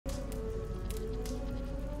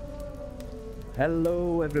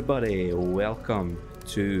Hello everybody, welcome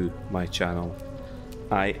to my channel.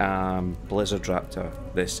 I am Blizzard Raptor.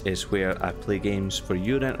 This is where I play games for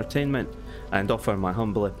your entertainment and offer my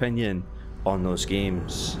humble opinion on those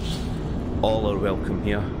games. All are welcome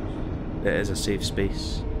here. It is a safe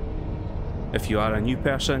space. If you are a new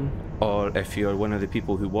person, or if you're one of the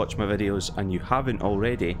people who watch my videos and you haven't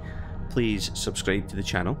already, please subscribe to the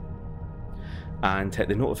channel and hit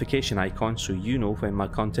the notification icon so you know when my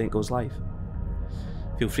content goes live.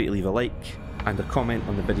 Feel free to leave a like and a comment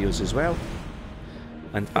on the videos as well,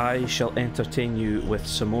 and I shall entertain you with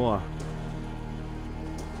some more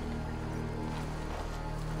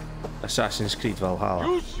Assassin's Creed Valhalla.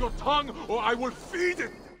 Use your tongue or I will feed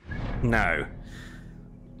it! Now,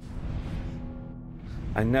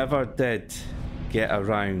 I never did get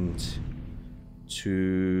around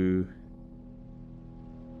to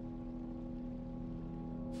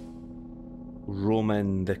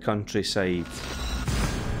roaming the countryside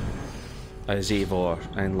as Eivor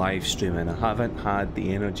and live streaming. I haven't had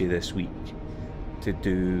the energy this week to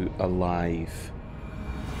do a live,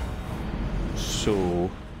 so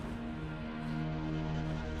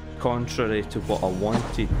contrary to what I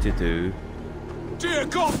wanted to do. Dear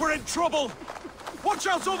God, we're in trouble! Watch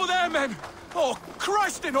out over there, men! Oh,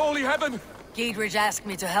 Christ in holy heaven! Eivor asked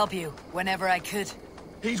me to help you whenever I could.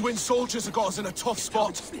 Heedwin soldiers have got us in a tough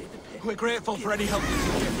spot. We're grateful for any help you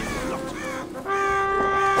can give.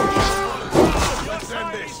 Let's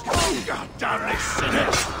end this! God damn this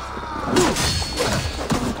sinners!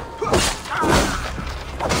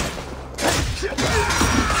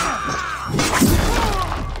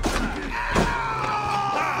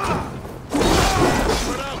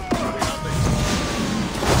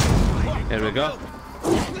 Here we go.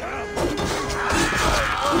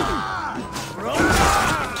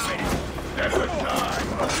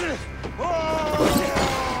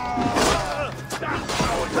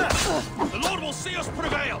 The Lord will see us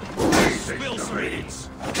prevail! Spill some reeds!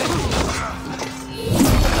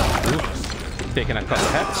 Taking a couple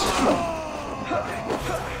of hits.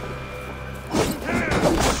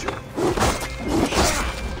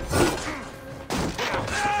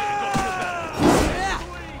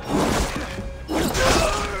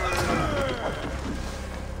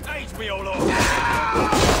 Aid me, O Lord!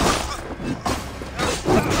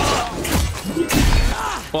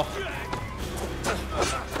 Oh.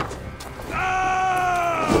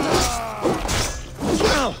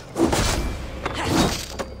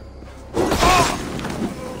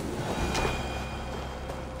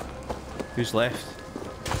 Who's left?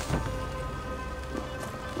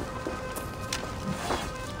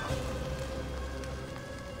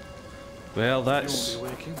 Well, that's...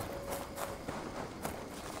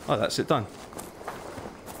 Oh, that's it done.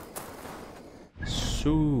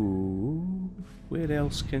 So, where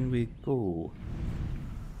else can we go?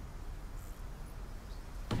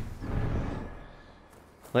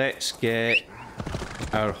 Let's get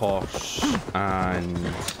our horse and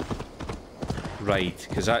ride,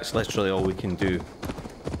 because that's literally all we can do.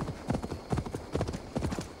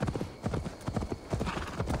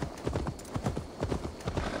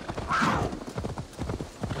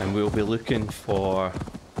 And we'll be looking for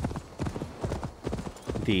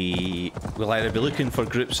we'll either be looking for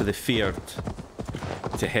groups of the feared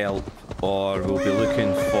to help, or we'll be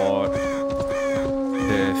looking for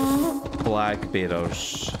the flag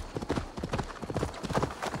bearers.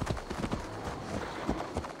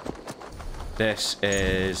 This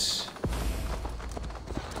is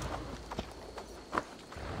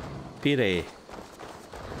Pire,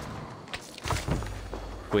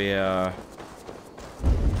 where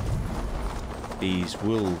these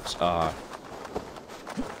wolves are.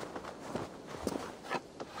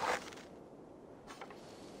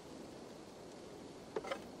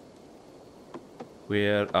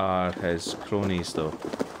 Where are his cronies though?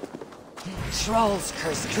 Trolls,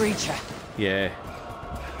 cursed creature. Yeah.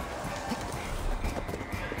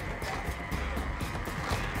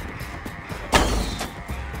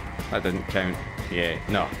 That didn't count. Yeah,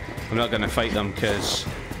 no. I'm not going to fight them because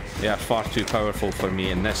they are far too powerful for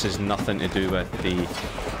me, and this has nothing to do with the...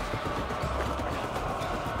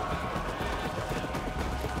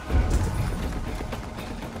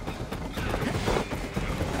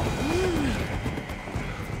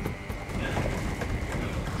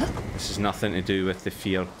 This has nothing to do with the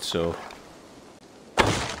feared, so...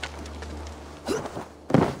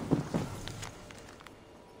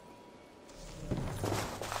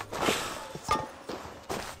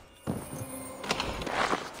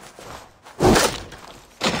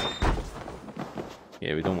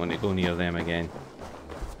 Yeah, we don't want to go near them again.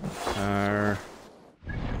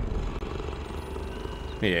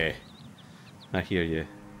 Yeah. I hear you.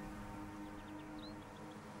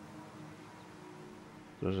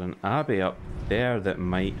 There's an abbey up there that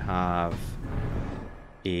might have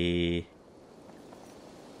a...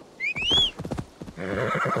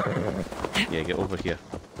 Yeah, get over here.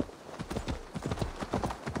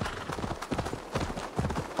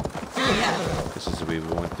 This is the way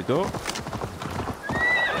we want to go.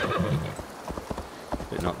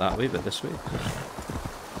 But not that way, but this way.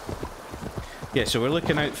 Yeah, so we're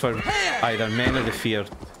looking out for either men of the feared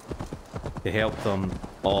to help them,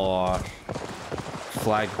 or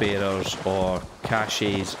flag bearers, or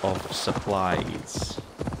caches of supplies.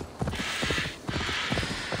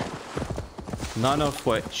 None of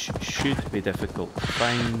which should be difficult to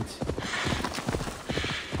find.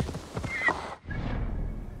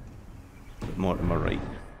 Mortimer, right.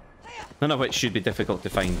 None of which should be difficult to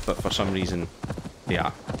find, but for some reason they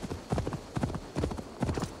are.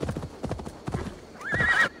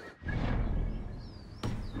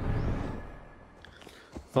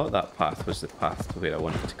 Thought that path was the path to where I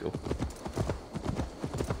wanted to go.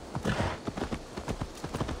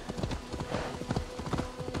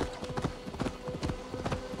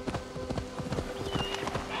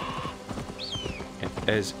 It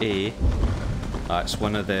is a... It's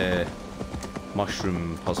one of the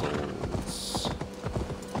mushroom puzzles.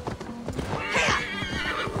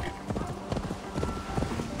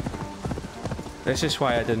 This is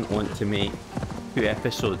why I didn't want to make 2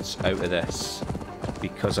 episodes out of this,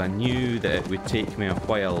 because I knew that it would take me a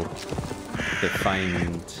while to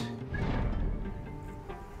find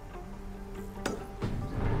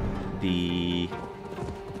the...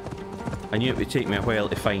 I knew it would take me a while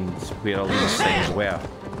to find where all these things were.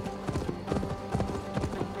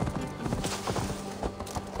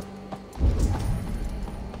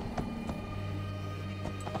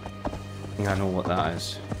 I know what that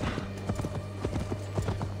is.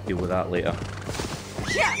 Deal with that later.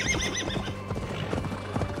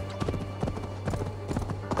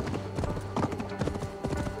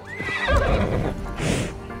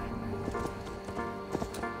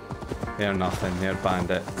 They're nothing, they're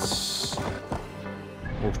bandits.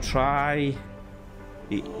 We'll try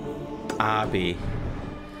the Abbey.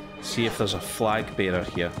 See if there's a flag bearer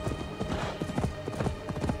here.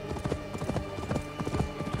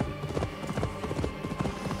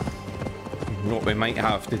 What we might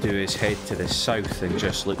have to do is head to the south and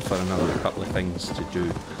just look for another couple of things to do.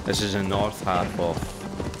 This is the north half of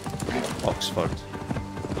Oxford.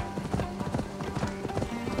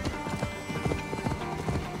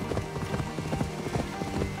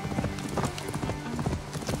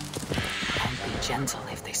 And be gentle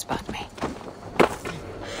if they spot me.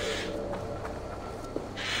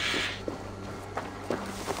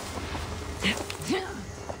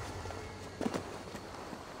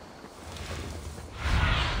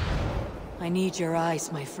 I need your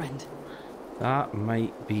eyes, my friend. That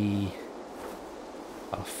might be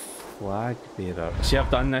a flag bearer. See, I've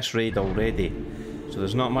done this raid already, so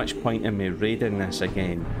there's not much point in me raiding this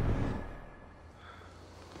again.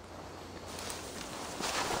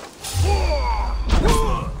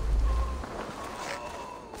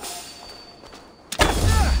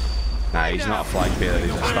 Nah, he's not a flag bearer,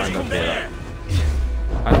 he's a standard bearer.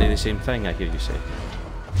 Aren't they the same thing, I hear you say?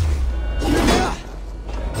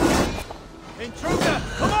 Intruder!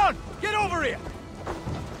 Come on! Get over here!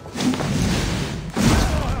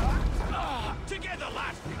 Together,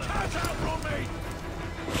 lad! Can't outrun me!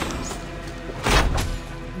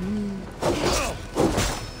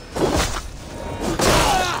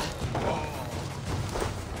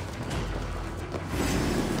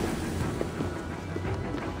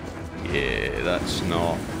 Yeah, that's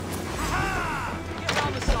not... Get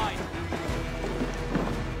on the side!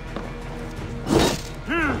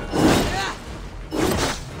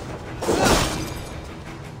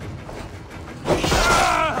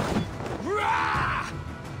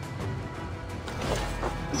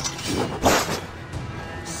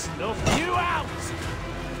 Snuff you out!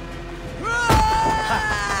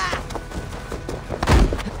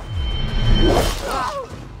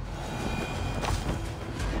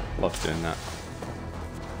 Love doing that.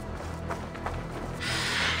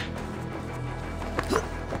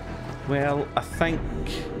 Well, I think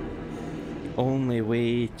only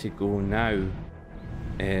way to go now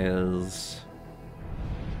is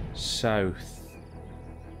south.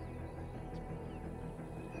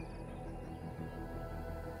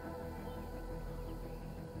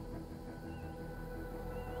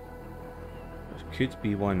 There could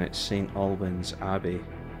be one at St. Albans Abbey.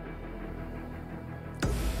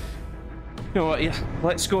 You know what, yeah,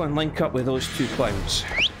 let's go and link up with those 2 clowns.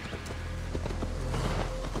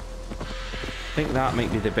 I think that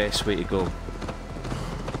might be the best way to go.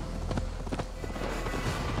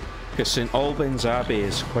 Because St Albans Abbey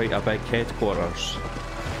is quite a big headquarters.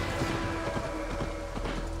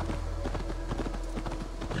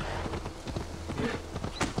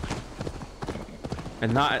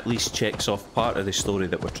 And that at least checks off part of the story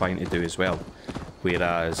that we're trying to do as well.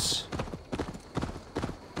 Whereas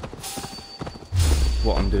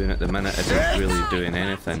what I'm doing at the minute isn't really doing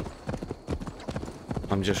anything.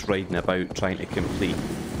 I'm just riding about trying to complete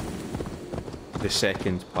the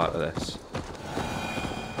second part of this.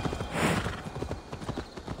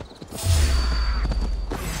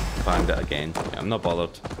 Bandit again. Yeah, I'm not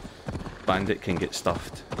bothered. Bandit can get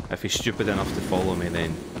stuffed. If he's stupid enough to follow me,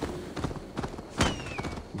 then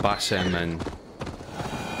Basim and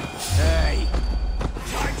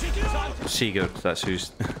Sigurd, that's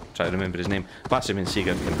who's trying to remember his name. Basim and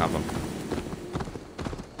Sigurd can have him.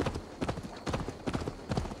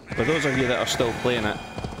 For those of you that are still playing it,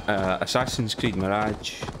 Assassin's Creed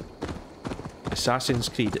Mirage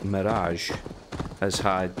has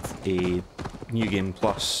had a New Game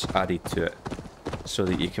Plus added to it, so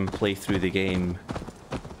that you can play through the game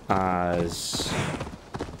as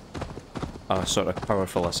a sort of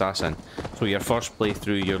powerful assassin. So your first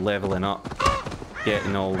playthrough, you're leveling up,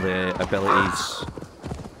 getting all the abilities,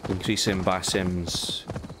 increasing Basim's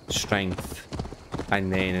strength,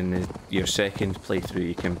 and then in your second playthrough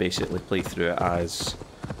you can basically play through it as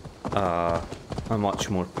a much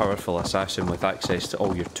more powerful assassin with access to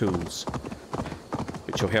all your tools,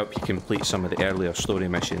 which will help you complete some of the earlier story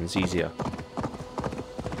missions easier.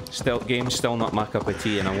 Game's still not my cup of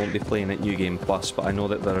tea, and I won't be playing it New Game Plus, but I know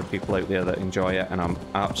that there are people out there that enjoy it, and I'm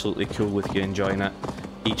absolutely cool with you enjoying it.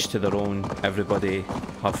 Each to their own. Everybody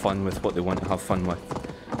have fun with what they want to have fun with.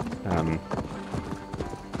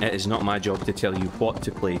 It is not my job to tell you what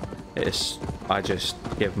to play. I just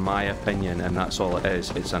give my opinion, and that's all it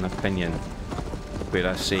is. It's an opinion where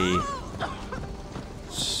I say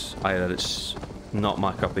either it's not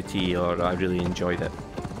my cup of tea or I really enjoyed it.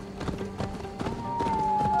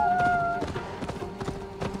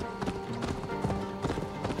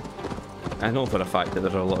 I know for a fact that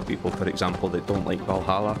there are a lot of people, for example, that don't like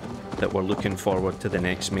Valhalla, that were looking forward to the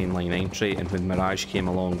next mainline entry, and when Mirage came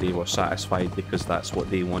along they were satisfied because that's what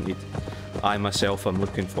they wanted. I myself am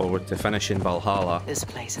looking forward to finishing Valhalla This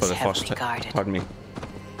place for is the first heavily guarded. pardon me,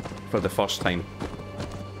 for the first time.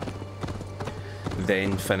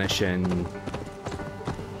 Then finishing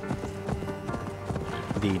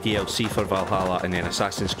the DLC for Valhalla, and then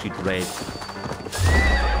Assassin's Creed Red.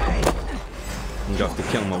 I'm going to have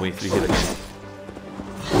to kill my way through here again.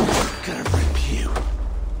 Gonna rip you.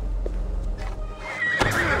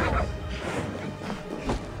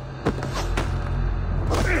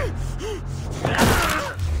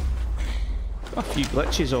 Got a few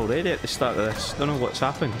glitches already at the start of this. Don't know what's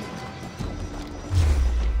happened.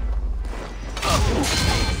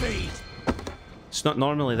 It's not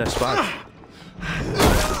normally this bad.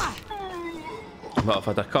 But I've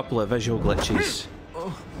had a couple of visual glitches.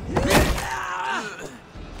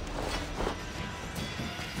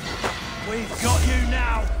 We've got you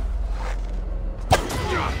now.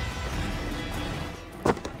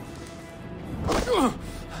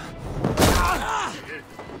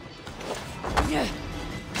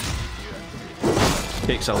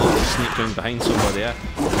 Takes a lot to sneak round behind somebody, eh?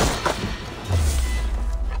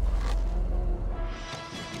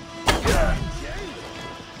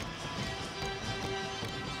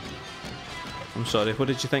 I'm sorry, what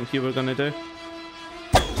did you think you were going to do?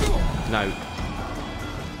 Now.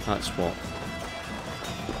 That's what.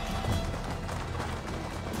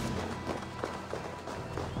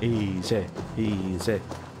 Easy, easy.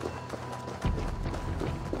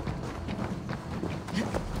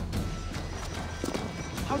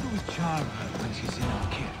 How do we charm her when she's in our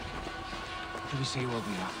care? Do we say what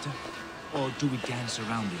we're after? Or do we dance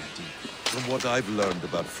around the idea? From what I've learned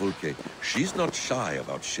about Fulke, she's not shy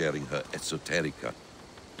about sharing her esoterica.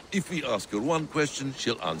 If we ask her one question,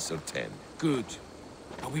 she'll answer 10. Good.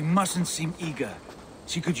 But we mustn't seem eager.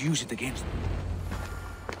 She could use it against me.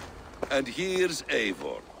 And here's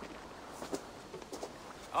Eivor.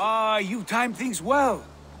 Ah, you timed things well.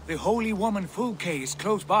 The holy woman Fulke is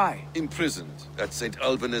close by. Imprisoned at St.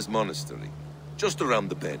 Alban's monastery, just around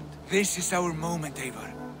the bend. This is our moment,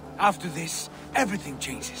 Eivor. After this, everything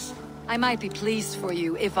changes. I might be pleased for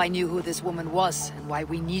you if I knew who this woman was and why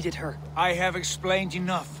we needed her. I have explained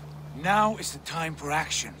enough. Now is the time for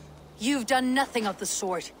action. You've done nothing of the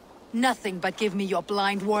sort. Nothing but give me your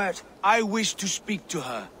blind word. I wish to speak to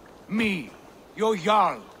her. Me, your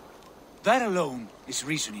Jarl. That alone is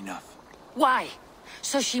reason enough. Why?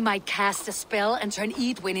 So she might cast a spell and turn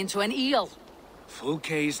Eidwin into an eel.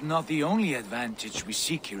 Fulke is not the only advantage we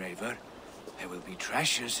seek here, Eivor. There will be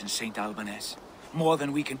treasures in St. Albanese. More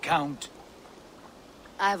than we can count.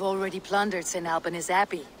 I've already plundered St. Albanese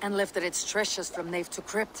Abbey and lifted its treasures from nave to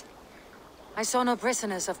crypt. I saw no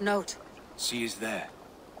prisoners of note. She is there.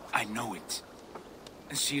 I know it.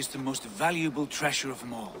 And she is the most valuable treasure of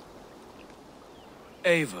them all.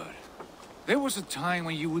 Eivor, there was a time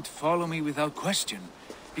when you would follow me without question,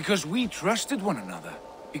 because we trusted one another,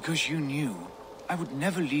 because you knew I would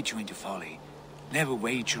never lead you into folly, never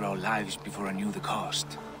wager our lives before I knew the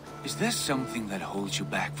cost. Is there something that holds you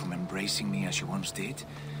back from embracing me as you once did?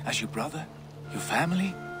 As your brother? Your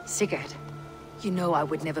family? Sigurd, you know I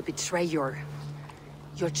would never betray your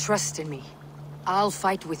trust in me. I'll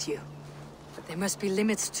fight with you. But there must be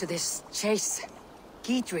limits to this chase.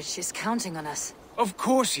 Giedrich is counting on us. Of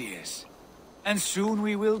course he is. And soon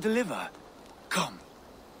we will deliver. Come.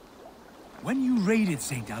 When you raided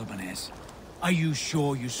St. Albanese, are you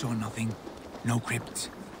sure you saw nothing? No crypts?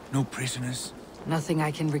 No prisoners? Nothing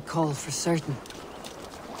I can recall for certain.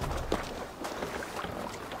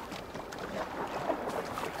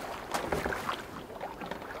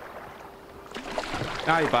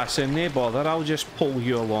 Aye, Basim, no bother, I'll just pull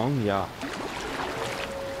you along, yeah.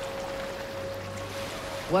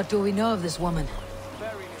 What do we know of this woman?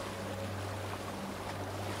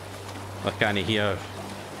 I can't hear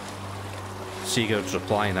Sigurd's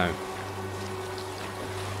reply now.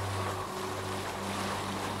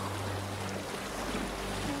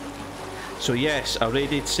 So yes, I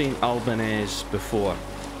raided St. Albanese before.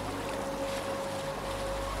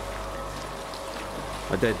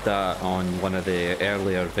 I did that on one of the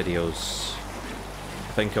earlier videos.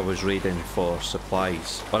 I think I was raiding for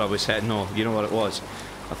supplies. Or I was heading, no, you know what it was?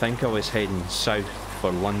 I think I was heading south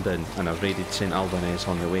for London and I raided St. Albanese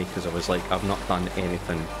on the way because I was like, I've not done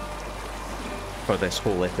anything for this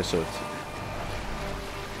whole episode.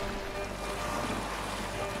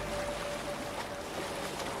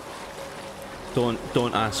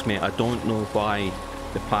 Don't ask me, I don't know why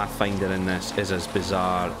the Pathfinder in this is as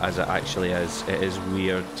bizarre as it actually is. It is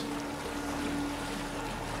weird.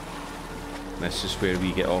 This is where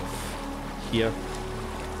we get off here.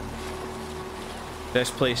 This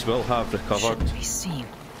place will have recovered. Shouldn't be seen.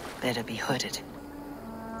 Better be hooded.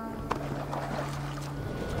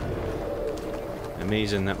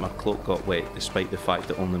 Amazing that my cloak got wet despite the fact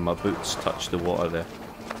that only my boots touched the water there.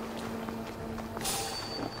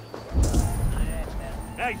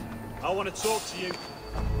 Hey, I want to talk to you.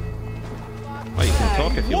 Well, you can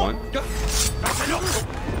talk if you want. That's enough.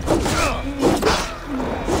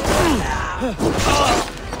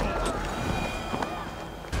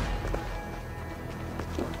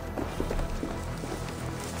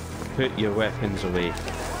 Put your weapons away.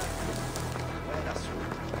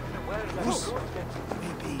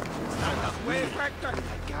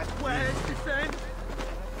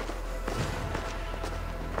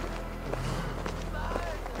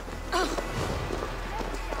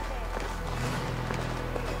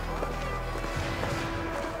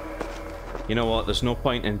 You know what, there's no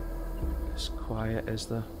point in... It's quiet, is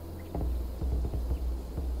there?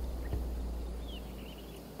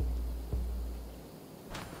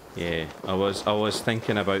 Yeah, I was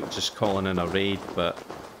thinking about just calling in a raid, but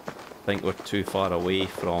I think we're too far away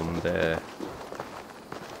from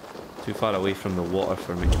the water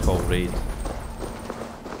for me to call raid.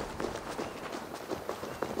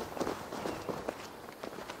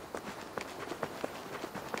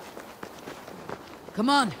 Come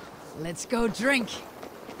on, let's go drink.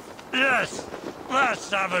 Yes, let's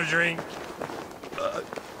have a drink.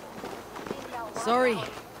 Sorry,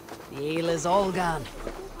 the ale is all gone.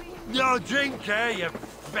 No drink, eh, you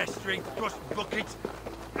festering crust bucket.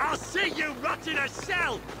 I'll see you rot in a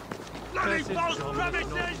cell! Bloody false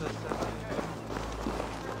promises!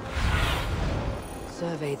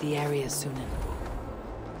 Survey the area soon.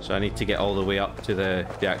 So I need to get all the way up to the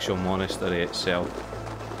actual monastery itself.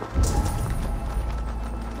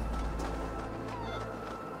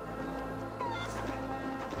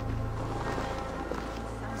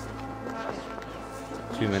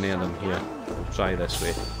 Too many of them here. We'll try this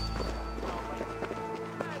way.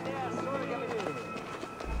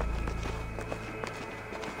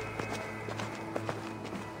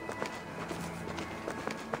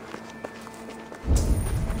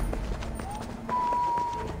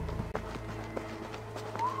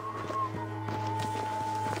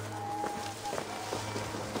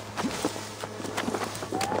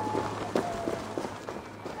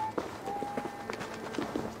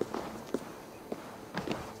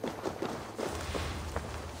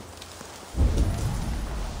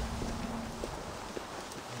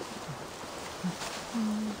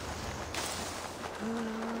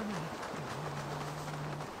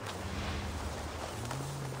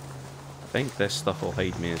 think this stuff will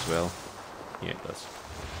hide me as well. Yeah, it does.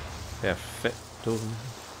 Perfecto.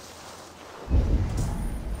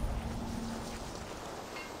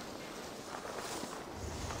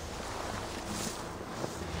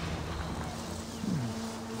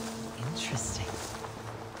 Interesting.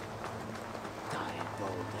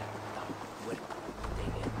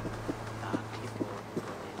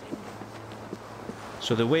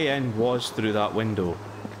 So the way in was through that window.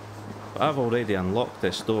 But I've already unlocked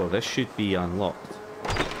this door. This should be unlocked.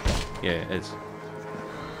 Yeah, it is.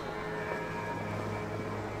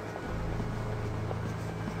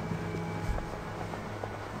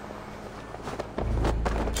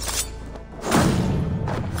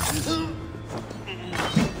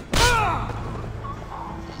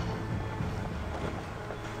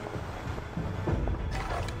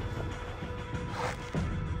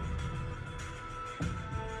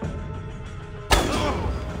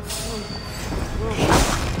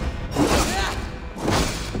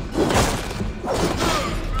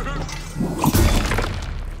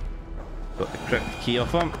 Key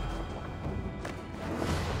off him.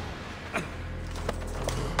 I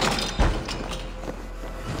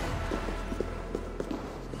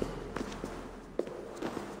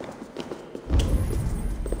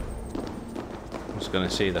was going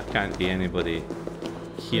to say there can't be anybody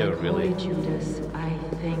here, really. Holy Judas, I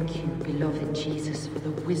thank you, beloved Jesus, for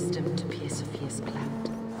the wisdom to pierce a fierce cloud.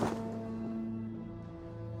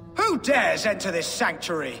 Who dares enter this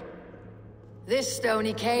sanctuary? This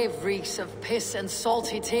stony cave reeks of piss and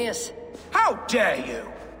salty tears. How dare you?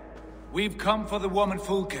 We've come for the woman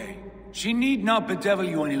Fulke. She need not bedevil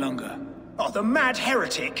you any longer. Oh, the mad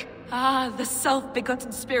heretic! Ah, the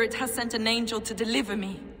self-begotten spirit has sent an angel to deliver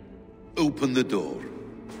me. Open the door.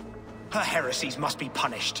 Her heresies must be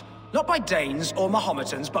punished. Not by Danes or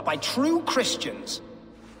Mahometans, but by true Christians.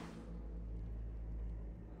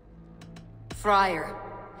 Friar,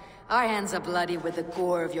 our hands are bloody with the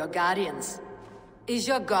gore of your guardians. Is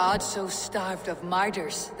your god so starved of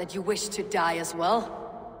martyrs that you wish to die as well?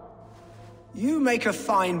 You make a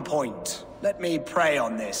fine point. Let me pray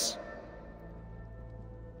on this.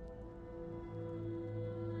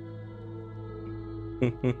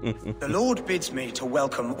 The Lord bids me to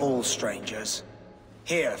welcome all strangers.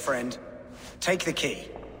 Here, friend, take the key,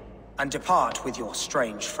 and depart with your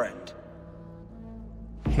strange friend.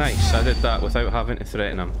 Nice, I did that without having to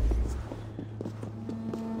threaten him.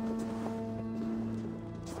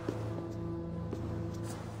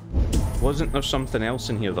 Wasn't there something else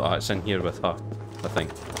in here? That it's in here with her, I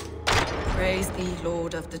think. Praise thee,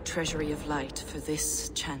 Lord of the Treasury of Light, for this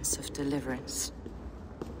chance of deliverance.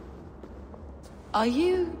 Are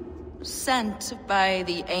you sent by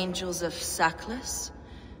the angels of Saklas,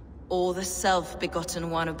 or the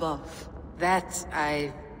self-begotten one above? That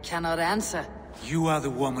I cannot answer. You are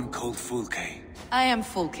the woman called Fulke. I am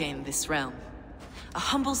Fulke in this realm, a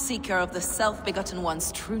humble seeker of the self-begotten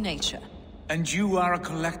one's true nature. And you are a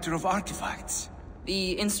collector of artifacts.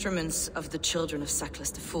 The instruments of the children of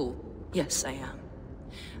Saklas the Fool. Yes, I am.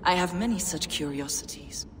 I have many such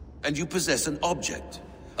curiosities. And you possess an object.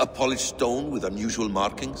 A polished stone with unusual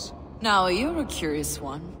markings. Now, you're a curious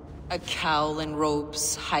one. A cowl and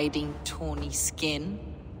robes hiding tawny skin.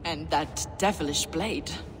 And that devilish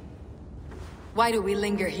blade. Why do we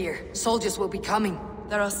linger here? Soldiers will be coming.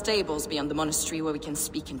 There are stables beyond the monastery where we can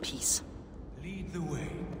speak in peace. Lead the way.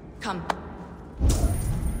 Come.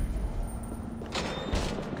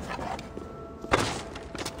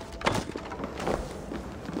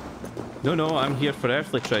 No, I'm here for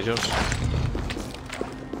earthly treasures.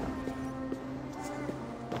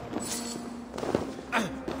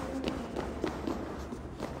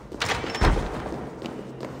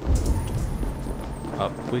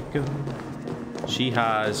 Up we go. She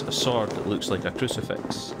has a sword that looks like a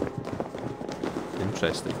crucifix.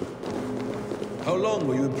 Interesting. How long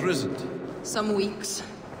were you imprisoned? Some weeks,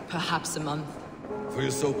 perhaps a month. For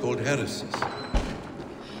your so-called heresies?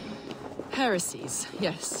 Heresies,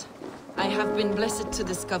 yes. I have been blessed to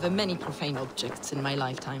discover many profane objects in my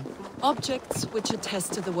lifetime. Objects which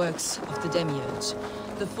attest to the works of the Demiurge,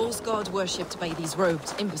 the false god worshipped by these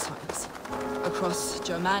robed imbeciles. Across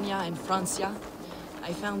Germania and Francia,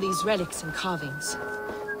 I found these relics and carvings.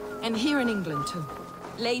 And here in England, too.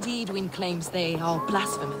 Lady Edwin claims they are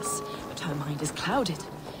blasphemous, but her mind is clouded.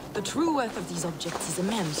 The true worth of these objects is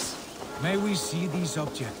immense. May we see these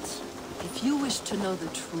objects? If you wish to know the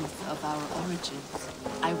truth of our origins,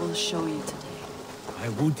 I will show you today. I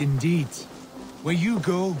would indeed. Where you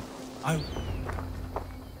go, I...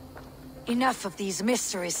 Enough of these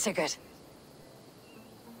mysteries, Sigurd.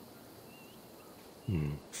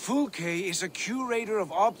 Fulke is a curator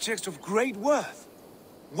of objects of great worth.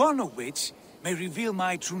 one of which may reveal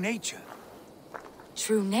my true nature.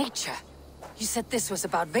 True nature? You said this was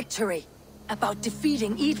about victory. About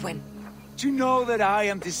defeating Eidwin. To know that I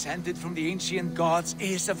am descended from the ancient gods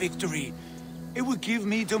is a victory. It will give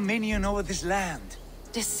me dominion over this land.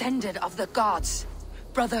 Descended of the gods.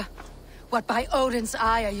 Brother, what by Odin's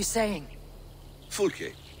eye are you saying?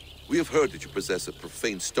 Fulke, we have heard that you possess a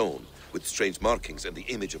profane stone with strange markings and the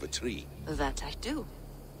image of a tree. That I do.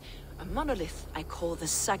 A monolith I call the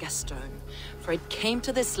Saga stone, for it came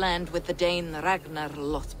to this land with the Dane Ragnar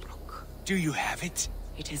Lothbrok. Do you have it?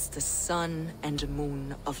 It is the sun and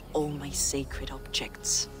moon of all my sacred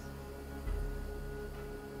objects.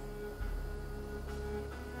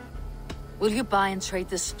 Will you buy and trade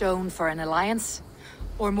the stone for an alliance?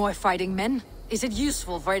 Or more fighting men? Is it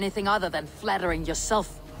useful for anything other than flattering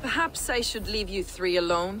yourself? Perhaps I should leave you three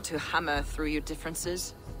alone to hammer through your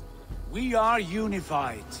differences. We are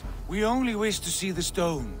unified. We only wish to see the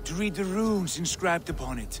stone, to read the runes inscribed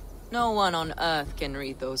upon it. No one on Earth can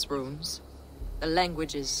read those runes. The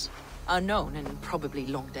language is unknown and probably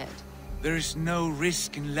long dead. There is no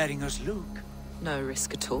risk in letting us look. No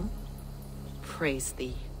risk at all. Praise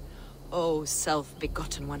thee, O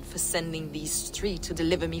self-begotten one, for sending these three to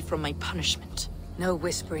deliver me from my punishment. No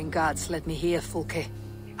whispering gods let me hear, Fulke.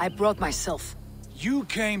 I brought myself. You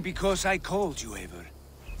came because I called you, Eivor.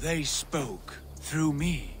 They spoke through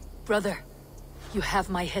me. Brother, you have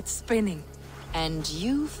my head spinning. And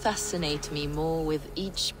you fascinate me more with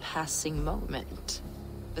each passing moment.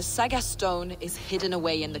 The Saga stone is hidden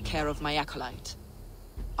away in the care of my acolyte.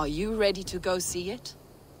 Are you ready to go see it?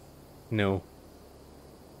 No.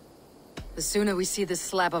 The sooner we see this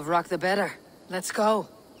slab of rock, the better. Let's go.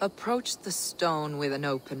 Approach the stone with an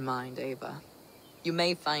open mind, Eivor. You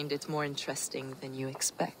may find it more interesting than you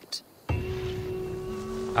expect.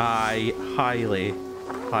 I highly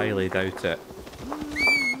doubt it.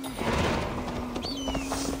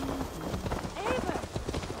 Eivor,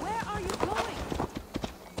 where are you going?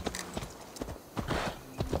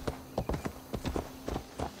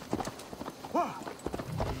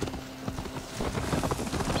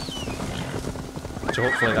 So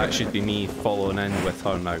hopefully that should be me following in with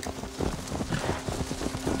her now.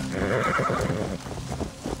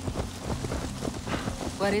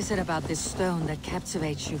 What is it about this stone that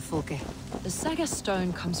captivates you, Fulke? The Saga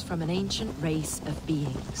stone comes from an ancient race of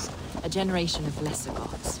beings, a generation of lesser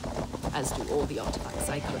gods, as do all the artifacts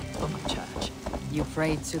I collect for my church. You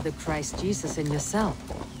prayed to the Christ Jesus in your cell.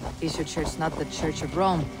 Is your church not the Church of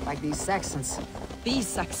Rome, like these Saxons? These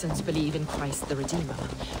Saxons believe in Christ the Redeemer,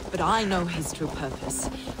 but I know his true purpose.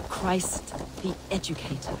 Christ the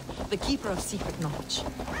Educator, the keeper of secret knowledge.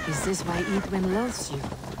 Is this why Eidwin loathes you?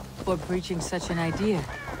 For preaching such an idea?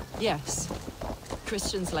 Yes.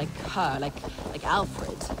 Christians like her, like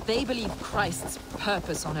Alfred, they believe Christ's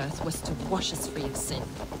purpose on earth was to wash us free of sin.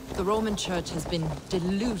 The Roman Church has been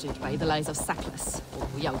deluded by the lies of Saklas, or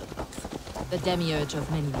Yaldabaoth, the demiurge of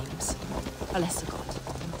many names, a lesser god.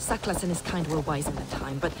 Saklas and his kind were wise in their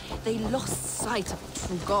time, but they lost sight of the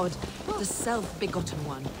true God, the self-begotten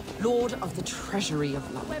one, Lord of the treasury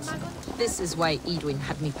of light. This is why Eidwin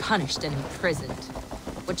had me punished and imprisoned.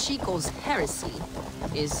 What she calls heresy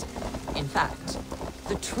is, in fact,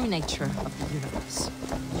 the true nature of the universe.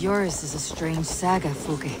 Yours is a strange saga,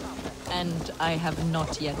 Fulke. And I have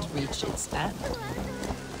not yet reached its end.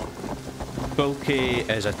 Fulke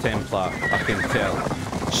is a Templar, I can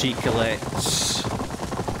tell. She collects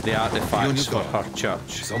the artifacts for her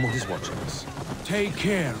church. Someone is watching us. Take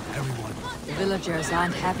care, everyone. The villagers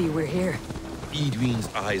aren't happy we're here.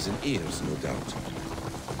 Eidwin's eyes and ears, no doubt.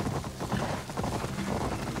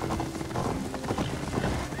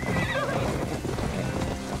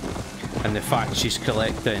 And the fact she's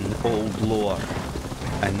collecting old lore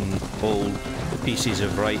and old pieces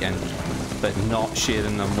of writing, but not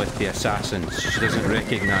sharing them with the assassins. She doesn't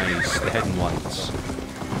recognise the hidden ones.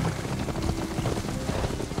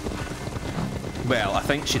 Well, I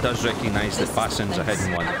think she does recognise that Basim's a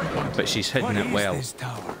hidden one, but she's hidden it well. This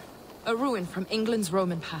tower? A ruin from England's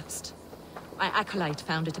Roman past. My acolyte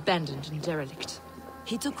found it abandoned and derelict.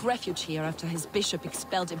 He took refuge here after his bishop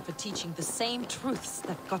expelled him for teaching the same truths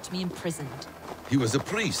that got me imprisoned. He was a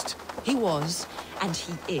priest. He was, and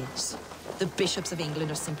he is. The bishops of England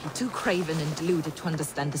are simply too craven and deluded to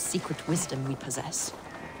understand the secret wisdom we possess.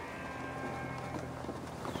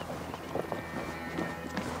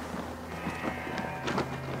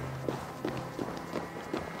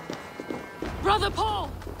 Brother Paul!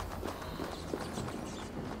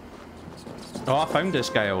 Oh, I found this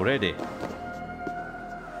guy already.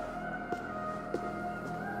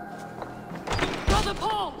 Brother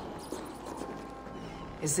Paul!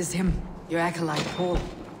 Is this him? Your acolyte, Paul?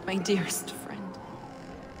 my dearest friend.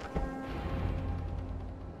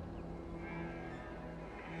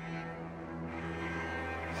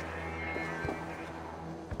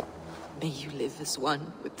 May you live as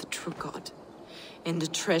one with the true God, in the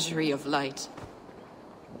treasury of light.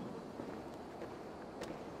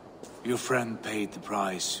 Your friend paid the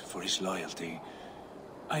price for his loyalty.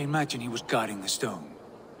 I imagine he was guarding the stone.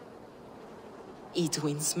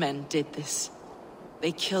 Edwin's men did this.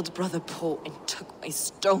 They killed Brother Paul and took my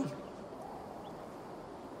stone.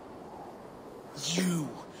 You!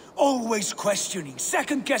 Always questioning,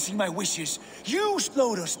 second-guessing my wishes. You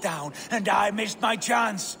slowed us down, and I missed my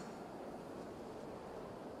chance.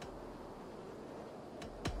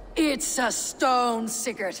 It's a stone,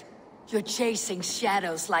 Sigurd. You're chasing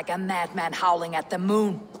shadows like a madman howling at the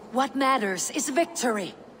moon. What matters is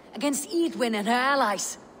victory against Edwin and her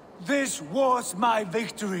allies. This was my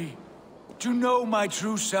victory. To know my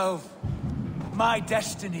true self. My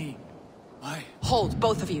destiny. My... Hold,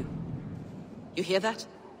 both of you. You hear that?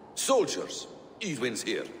 Soldiers, Edwin's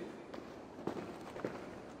here.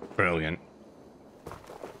 Brilliant.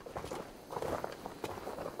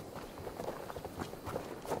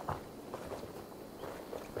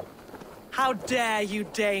 How dare you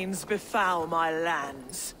Danes befoul my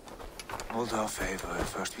lands? Hold off, Eivor.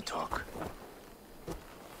 First we talk.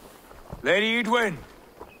 Lady Edwin!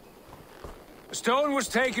 A stone was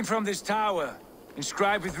taken from this tower,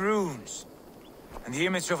 inscribed with runes, and the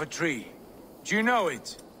image of a tree. Do you know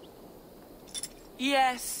it?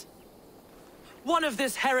 Yes. One of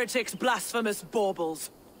this heretic's blasphemous baubles.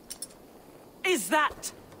 Is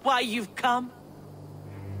that why you've come?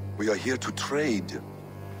 We are here to trade.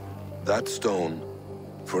 That stone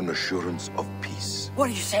for an assurance of peace. What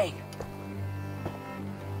are you saying?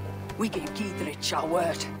 We gave Giedrich our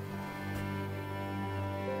word.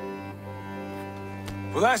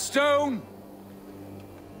 For that stone,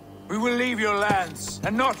 we will leave your lands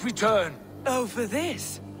and not return. Oh, for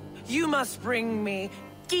this? You must bring me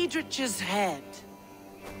Giedrich's head.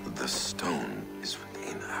 The stone is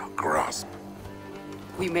within our grasp.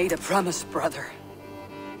 We made a promise, brother.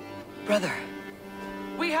 Brother.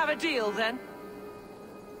 We have a deal, then?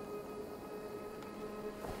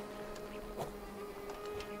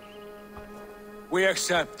 We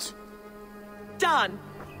accept. Done.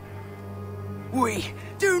 We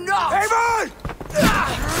do not! Eivor!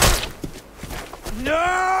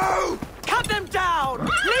 No! Cut them down!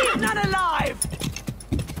 Leave none alive!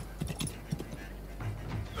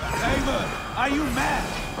 Eivor, are you mad?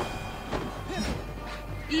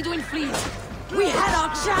 Edwin flees. We had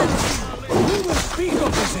our chance! We will speak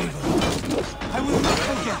of this, Eivor. I will not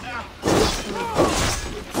forget.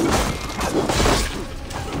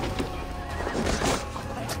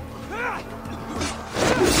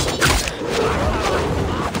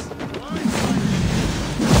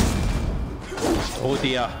 Oh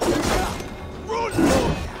dear.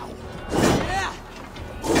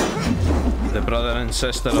 The brother and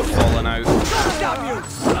sister have fallen out.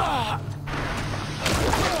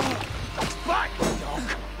 Back, dog!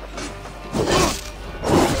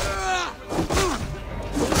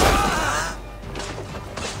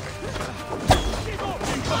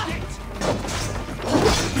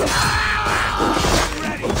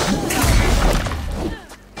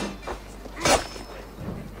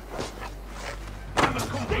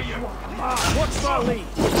 What's my lead?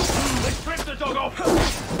 Let's strip the dog off!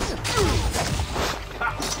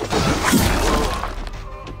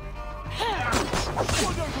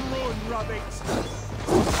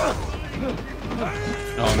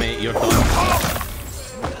 Oh mate, you're done.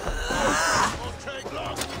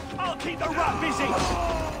 I'll keep the rat busy!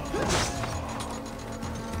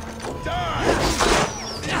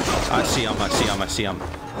 I see him, I see him, I see him.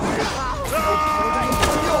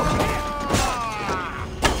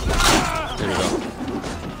 There we go.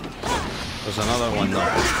 There's another one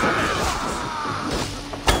though.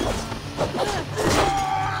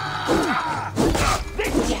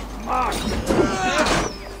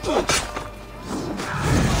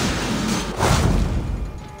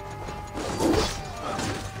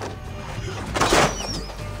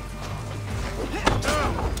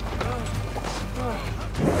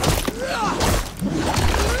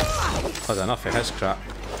 Had enough of his crap.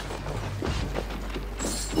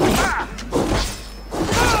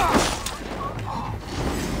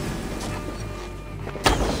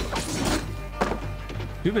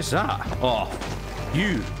 Who was that? Oh,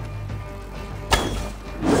 you.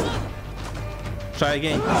 Try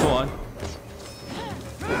again. Go on.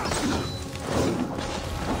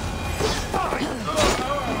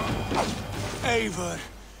 Eivor,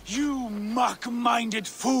 you mock-minded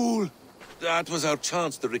fool! That was our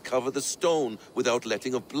chance to recover the stone without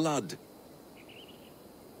letting of blood.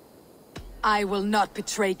 I will not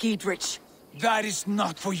betray Giedrich. That is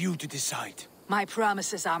not for you to decide. My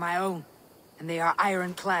promises are my own, and they are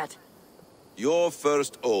ironclad. Your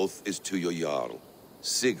first oath is to your Jarl,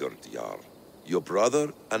 Sigurd Jarl, your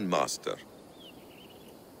brother and master.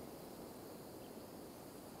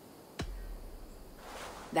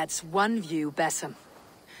 That's one view, Basim.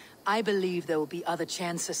 I believe there will be other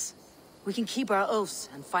chances. We can keep our oaths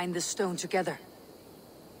and find this stone together.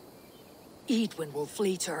 Eadwyn will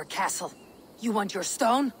flee to her castle. You want your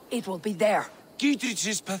stone? It will be there.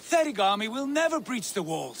 Giedrich's pathetic army will never breach the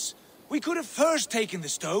walls. We could have first taken the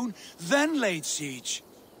stone, then laid siege.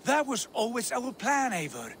 That was always our plan,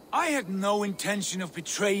 Eivor. I had no intention of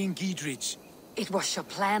betraying Giedrich. It was your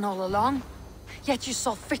plan all along? Yet you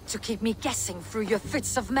saw fit to keep me guessing through your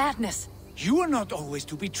fits of madness. You are not always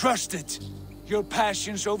to be trusted. Your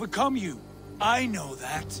passions overcome you. I know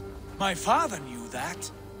that. My father knew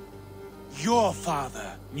that. Your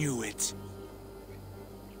father knew it.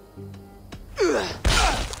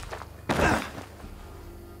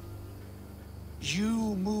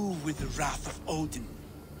 You move with the wrath of Odin,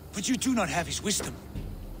 but you do not have his wisdom.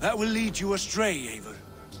 That will lead you astray, Eivor.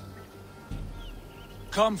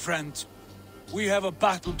 Come, friend. We have a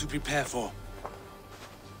battle to prepare for.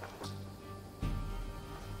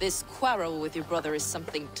 This quarrel with your brother is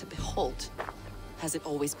something to behold. Has it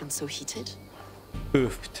always been so heated?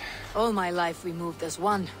 Oofed. All my life we moved as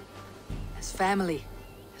one. As family.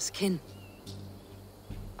 As kin.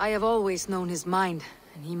 I have always known his mind,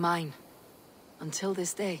 and he mine. Until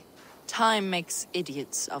this day. Time makes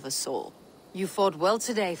idiots of us all. You fought well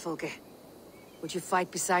today, Fulke. Would you fight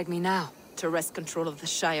beside me now? To wrest control of the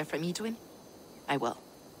Shire from Eadwyn? I will.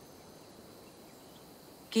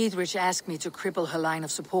 Giedrich asked me to cripple her line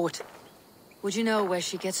of support. Would you know where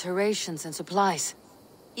she gets her rations and supplies?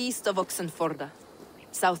 East of Oxenforda,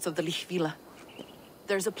 south of the Lichvila.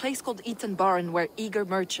 There's a place called Eaton Barn where eager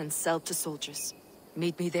merchants sell to soldiers.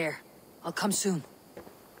 Meet me there. I'll come soon.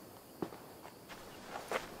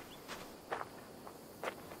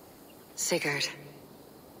 Sigurd,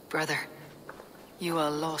 brother, you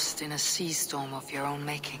are lost in a sea storm of your own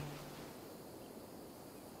making.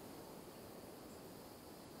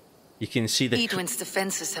 You can see the... Eadwyn's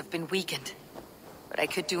defenses have been weakened, but I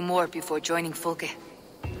could do more before joining Fulke.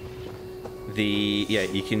 Yeah,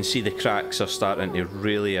 you can see the cracks are starting to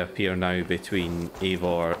really appear now between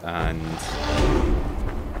Eivor and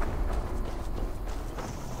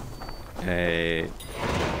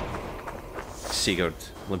Sigurd.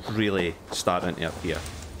 Really starting to appear.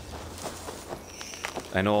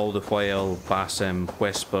 And all the while Basim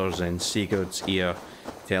whispers in Sigurd's ear,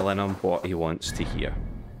 telling him what he wants to hear.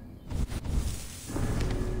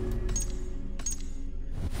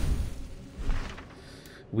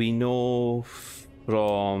 We know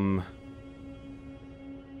from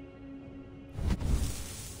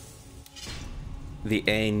the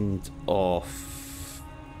end of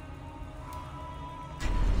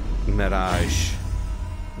Mirage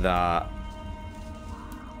that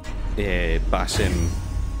Basim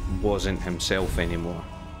wasn't himself anymore.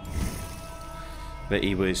 That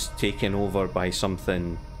he was taken over by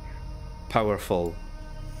something powerful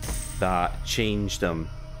that changed him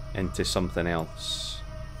into something else.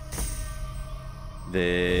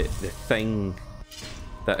 The thing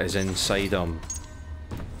that is inside him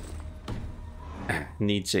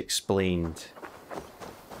needs explained.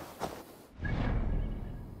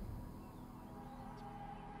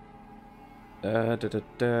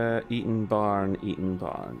 Eaton Barn, Eaton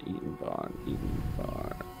Barn, Eaton Barn, Eaton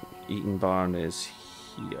Barn. Eaton Barn is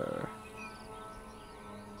here.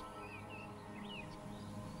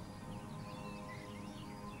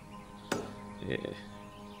 Yeah.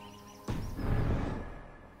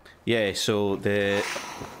 Yeah, so the...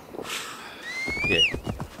 Yeah.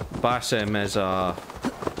 Basim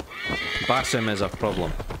is a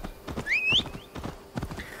problem.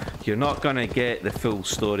 You're not gonna get the full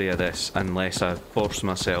story of this unless I force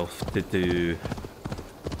myself to do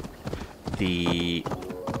the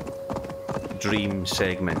dream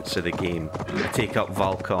segments of the game. Take up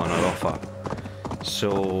Valka on our offer.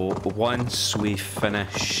 So once we've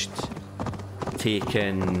finished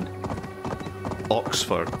taking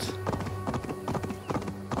Oxford,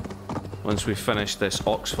 once we finish this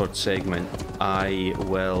Oxford segment, I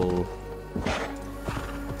will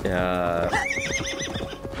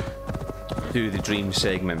do the dream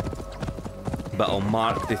segment, but I'll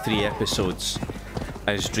mark the 3 episodes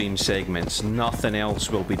as dream segments. Nothing else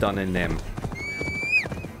will be done in them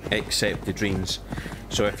except the dreams.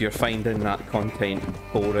 So if you're finding that content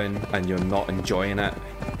boring and you're not enjoying it,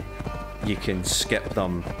 you can skip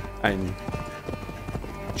them and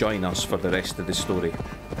join us for the rest of the story.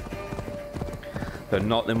 They're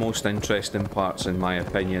not the most interesting parts in my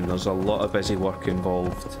opinion. There's a lot of busy work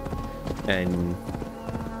involved in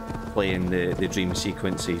playing the dream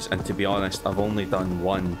sequences, and to be honest, I've only done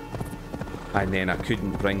one and then I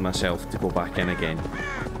couldn't bring myself to go back in again.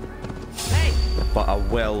 But I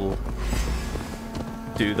will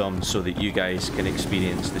do them so that you guys can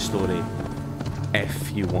experience the story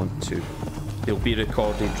if you want to. They'll be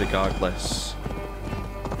recorded regardless.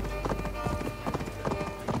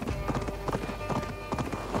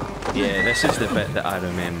 Yeah, this is the bit that I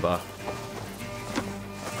remember.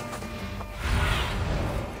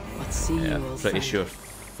 Let's see. Yeah, You, pretty sure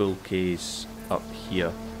Fulke's up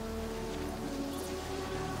here.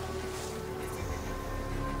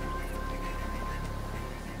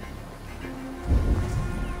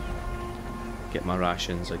 Get my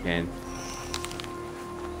rations again.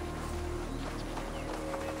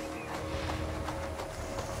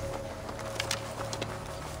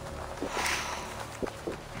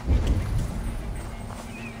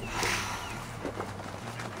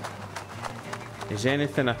 Is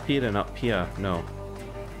anything appearing up here? No.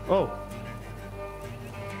 Oh!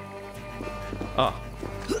 Ah.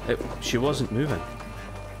 She wasn't moving.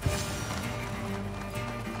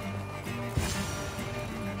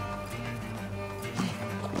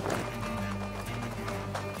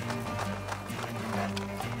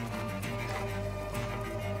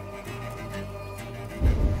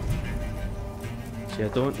 See, I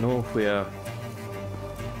don't know where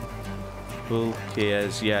Fulke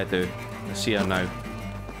is. Yeah, I do. I see her now,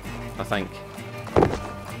 I think.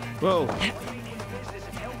 Whoa!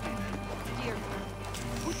 Dear,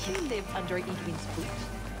 would you live under Edwin's boot?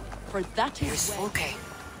 For that is okay.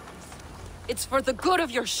 It's for the good of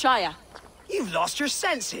your Shire. You've lost your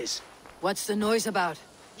senses. What's the noise about?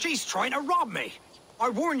 She's trying to rob me. I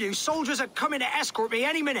warn you, soldiers are coming to escort me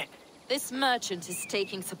any minute. This merchant is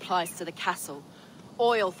taking supplies to the castle.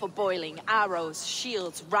 Oil for boiling, arrows,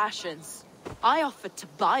 shields, rations. I offered to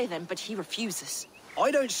buy them, but he refuses. I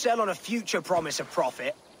don't sell on a future promise of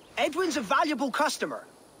profit. Edwin's a valuable customer.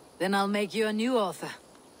 Then I'll make you a new author.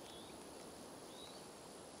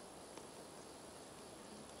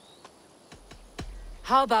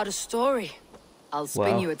 How about a story? I'll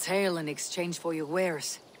spin you a tale in exchange for your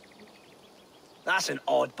wares. That's an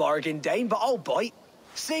odd bargain, Dane, but I'll bite.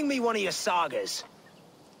 Sing me one of your sagas.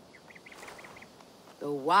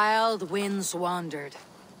 The wild winds wandered.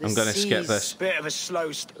 I'm gonna skip this. Bit of a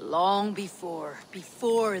slow long before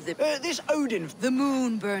the... this Odin... The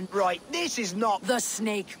moon burned. Right, this is not... The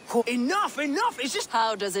snake... Enough! It's just...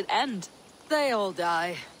 How does it end? They all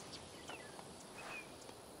die.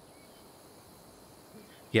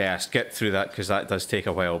 Yeah, I skipped through that because that does take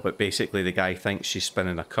a while, but basically the guy thinks she's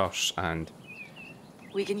spinning a curse and...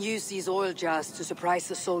 We can use these oil jars to surprise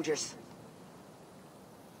the soldiers.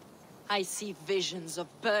 I see visions of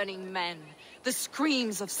burning men, the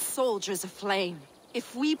screams of soldiers aflame.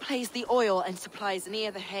 If we place the oil and supplies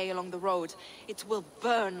near the hay along the road, it will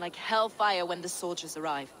burn like hellfire when the soldiers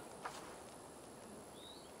arrive.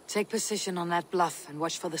 Take position on that bluff and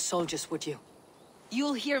watch for the soldiers, would you?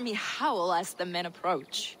 You'll hear me howl as the men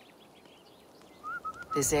approach.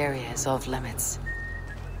 This area is off limits.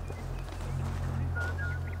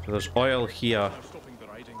 So there's oil here,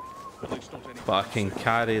 but I can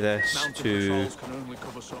carry this to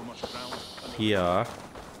here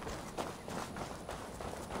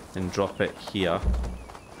and drop it here,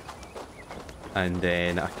 and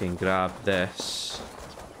then I can grab this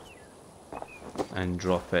and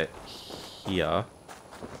drop it here,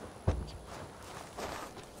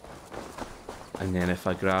 and then if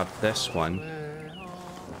I grab this one,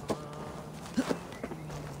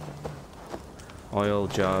 oil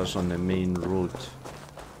jars on the main road.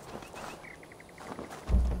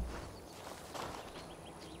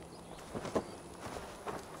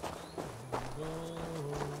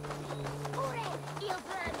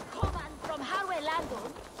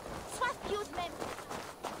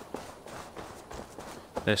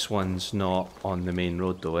 This one's not on the main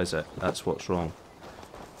road though, is it? That's what's wrong.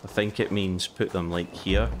 I think it means put them like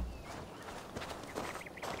here.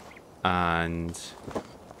 And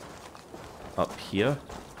up here.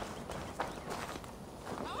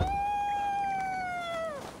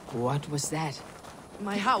 What was that?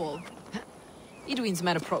 My howl. Edwin's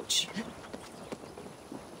men approach.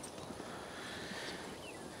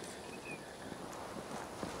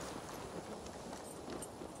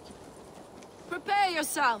 Prepare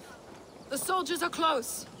yourself. The soldiers are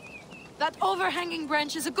close. That overhanging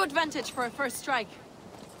branch is a good vantage for a first strike.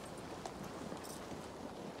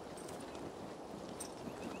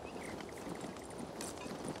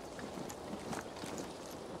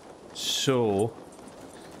 So,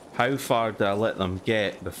 how far do I let them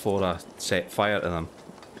get before I set fire to them?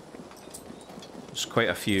 There's quite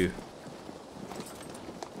a few.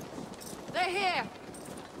 They're here!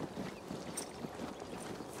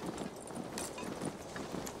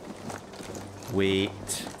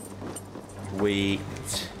 Wait.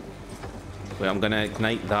 Wait. Wait, I'm gonna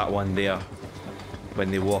ignite that one there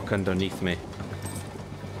when they walk underneath me.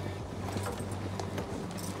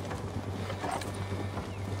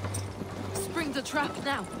 Spring the trap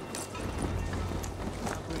now.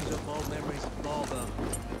 That brings up old memories of Barber.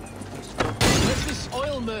 Where's this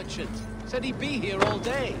oil merchant? Said he'd be here all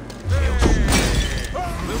day.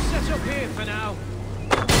 We'll set up here for now.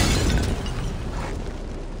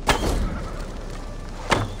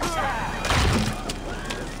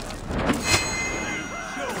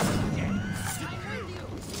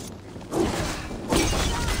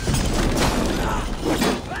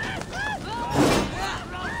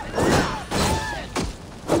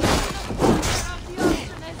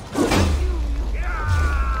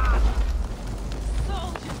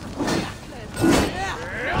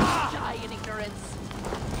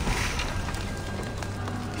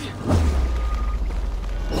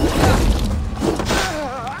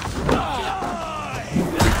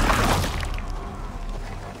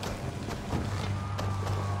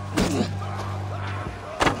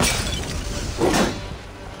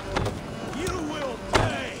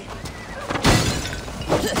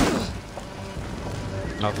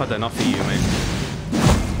 I've had enough of you, mate.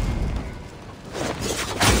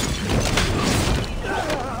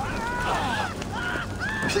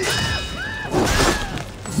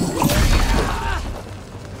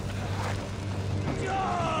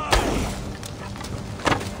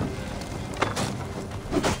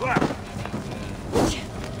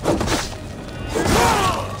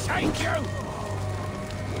 Thank you.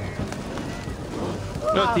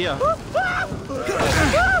 Oh dear.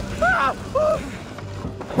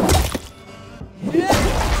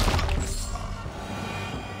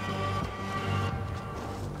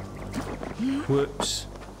 Whoops.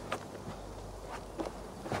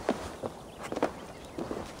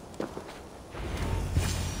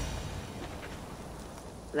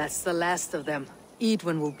 That's the last of them.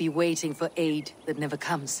 Eidwin will be waiting for aid that never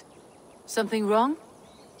comes. Something wrong?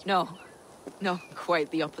 No. No,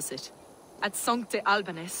 quite the opposite. At Sancte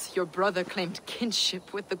Albanes, your brother claimed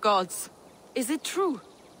kinship with the gods. Is it true?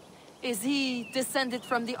 Is he descended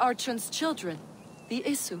from the Archon's children, the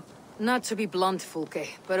Isu? Not to be blunt, Fulke,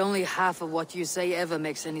 but only half of what you say ever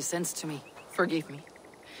makes any sense to me. Forgive me.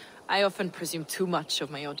 I often presume too much of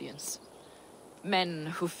my audience. Men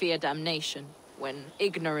who fear damnation, when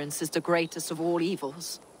ignorance is the greatest of all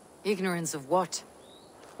evils. Ignorance of what?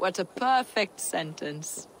 What a perfect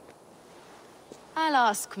sentence. I'll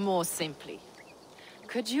ask more simply.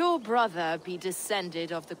 Could your brother be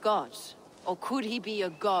descended of the gods? Or could he be a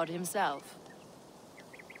god himself?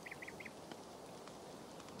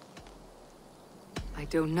 I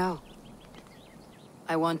don't know.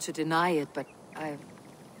 I want to deny it, but I've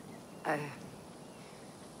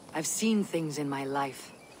seen things in my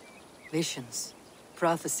life. Visions,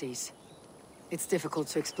 prophecies. It's difficult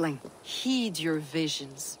to explain. Heed your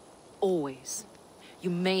visions. Always. You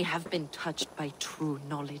may have been touched by true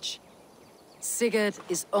knowledge. Sigurd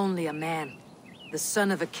is only a man, the son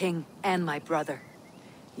of a king and my brother.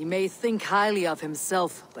 He may think highly of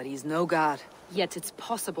himself, but he's no god. Yet it's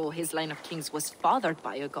possible his line of kings was fathered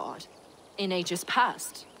by a god. In ages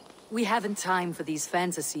past. We haven't time for these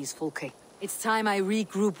fantasies, Fulke. It's time I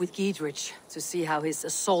regroup with Giedrich to see how his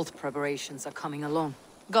assault preparations are coming along.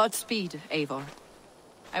 Godspeed, Eivor.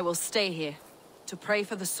 I will stay here to pray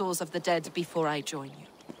for the souls of the dead before I join you.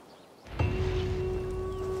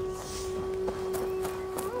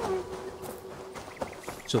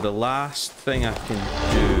 So the last thing I can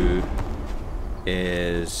do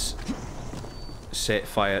is set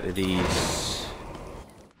fire to these.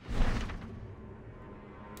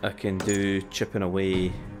 I can do chipping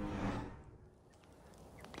away,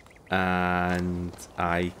 and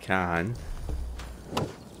I can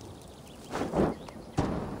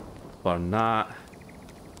burn that.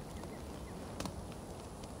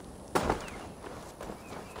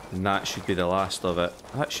 And that should be the last of it.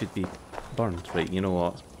 That should be burned. Right, you know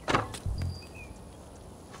what?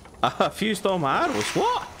 I fused all my arrows.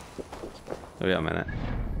 What? Wait a minute.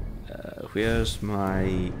 Where's my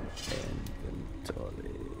inventory?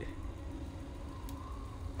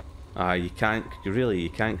 You can't, you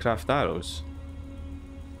can't craft arrows.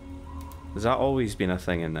 Has that always been a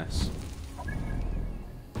thing in this?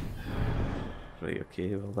 Right,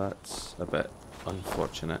 okay, well that's a bit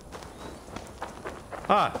unfortunate.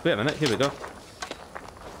 Wait a minute, here we go.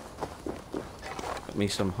 Got me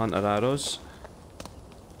some hunter arrows.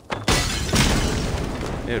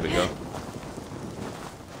 There we go.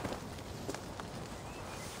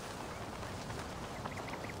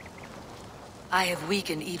 I have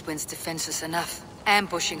weakened Eadwin's defenses enough.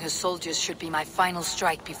 Ambushing her soldiers should be my final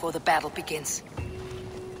strike before the battle begins.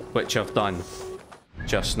 Which I've done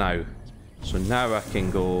just now. So now I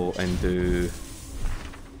can go and do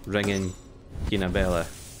ringing Ginabella.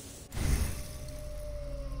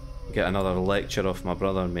 Get another lecture off my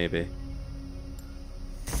brother, maybe.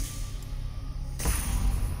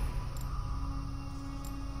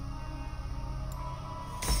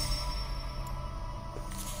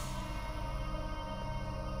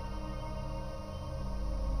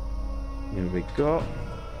 Here we go.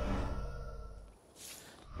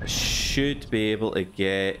 I should be able to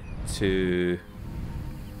get to...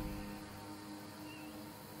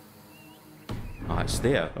 Oh, it's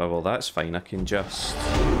there. Oh, well, that's fine. I can just...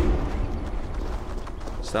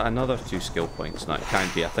 Is that another 2 skill points? No, it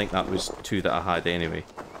can't be. I think that was 2 that I had anyway.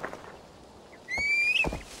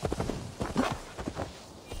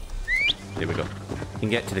 There we go. Can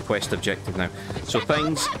get to the quest objective now. So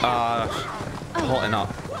things are hotting up.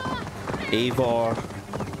 Eivor,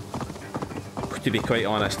 to be quite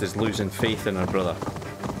honest, is losing faith in her brother.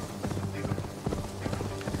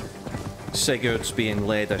 Sigurd's being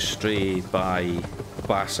led astray by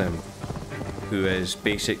Basim, who is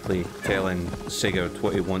basically telling Sigurd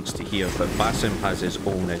what he wants to hear, but Basim has his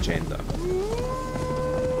own agenda.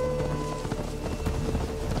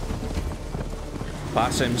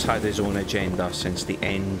 Basim's had his own agenda since the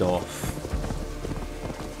end of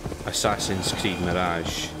Assassin's Creed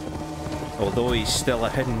Mirage. Although he's still a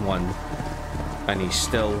hidden one, and he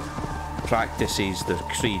still practices the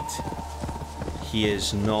creed, he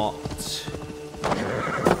is not...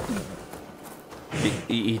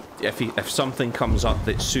 If something comes up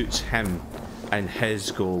that suits him and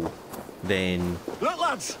his goal, then... Look,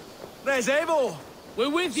 lads! There's Eivor! We're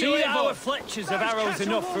with you, See, Eivor. our fletchers of arrows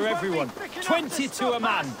enough for everyone. 20 to a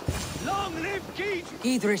man. Long live Geet!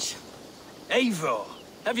 Eidrich. Eivor,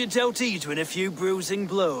 have you dealt Eadwin a few bruising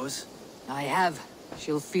blows? I have.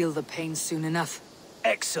 She'll feel the pain soon enough.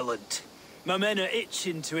 Excellent. My men are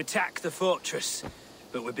itching to attack the fortress,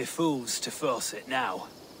 but we'd be fools to force it now.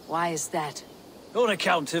 Why is that? On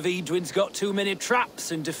account of Eadwin's got too many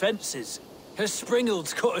traps and defences. Her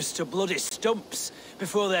springalds cut us to bloody stumps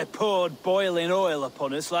before they poured boiling oil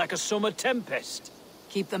upon us like a summer tempest.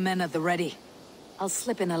 Keep the men at the ready. I'll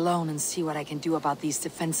slip in alone and see what I can do about these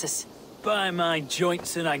defences. By my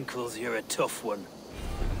joints and ankles, you're a tough one.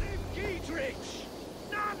 Geetrich!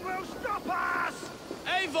 None will stop us!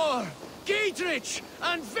 Eivor! Geetrich!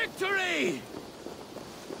 And victory!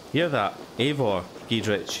 Hear that? Eivor,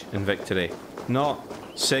 Giedrich, and victory. Not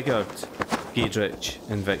Sigurd, Giedrich,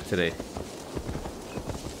 and victory.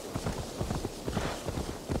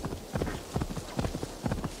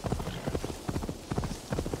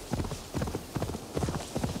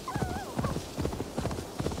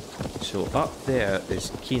 So up there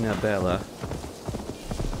is Ginabella.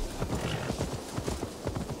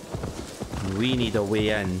 We need a way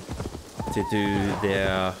in to do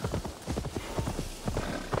their...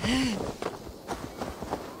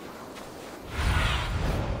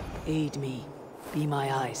 Aid me. Be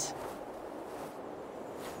my eyes.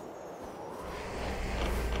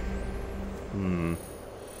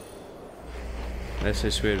 This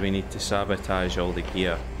is where we need to sabotage all the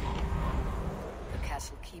gear. The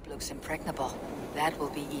castle keep looks impregnable. That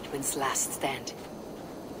will be Eadwin's last stand.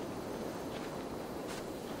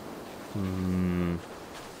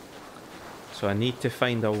 So I need to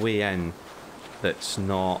find a way in that's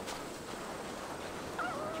not...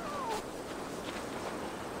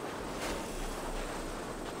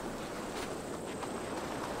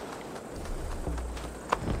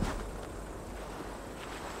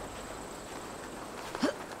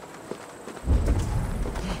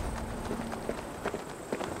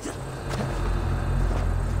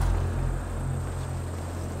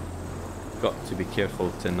 Got to be careful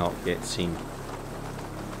to not get seen.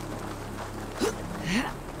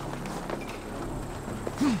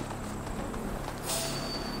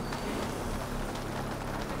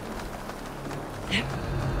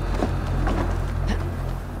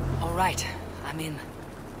 All right, I'm in.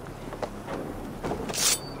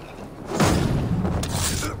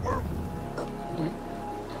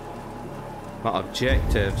 My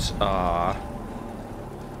objectives are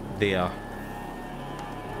there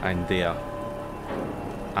and there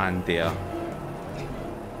and there.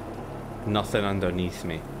 Nothing underneath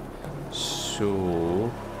me.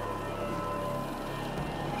 So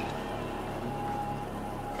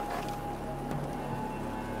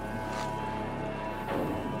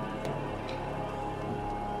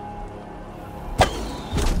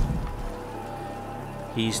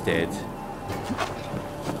He's dead.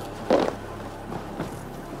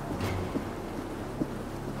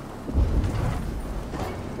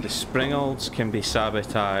 The springalds can be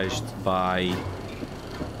sabotaged by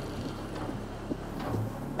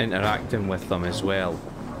interacting with them as well.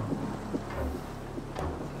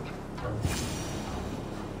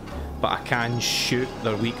 But I can shoot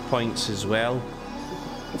their weak points as well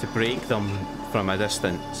to break them from a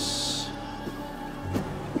distance,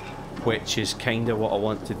 which is kind of what I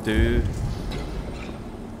want to do.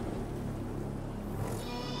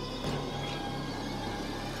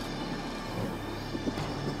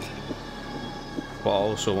 What I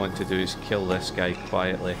also want to do is kill this guy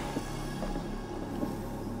quietly.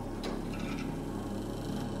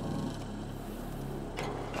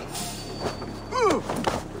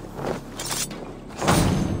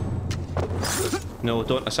 No,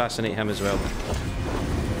 don't assassinate him as well.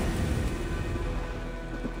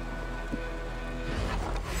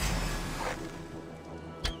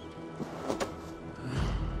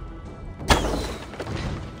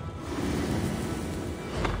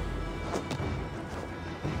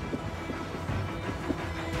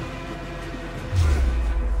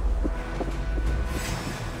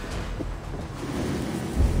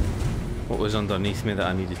 What was underneath me that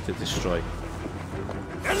I needed to destroy?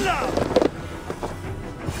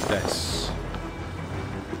 This.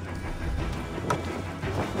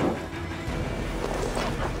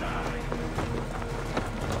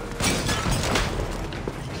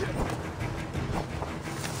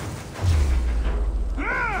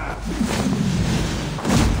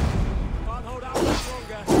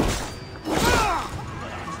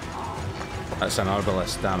 That's an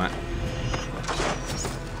arbalist, damn it.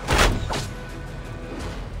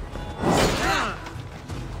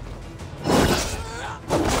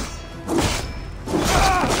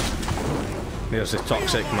 There's the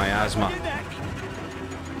toxic miasma.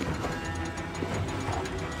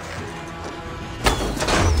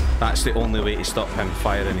 That's the only way to stop him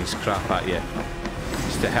firing his crap at you.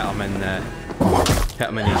 Is to hit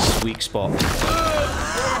him in his weak spot.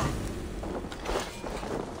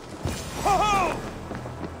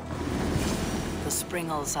 The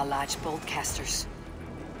springals are large bolt casters.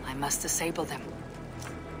 I must disable them.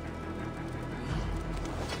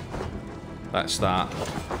 That's that.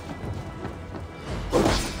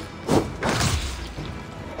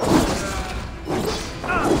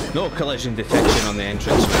 No collision detection on the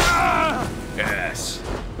entranceway. Yes.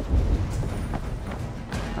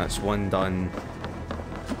 That's one done.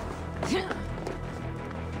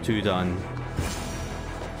 Two done.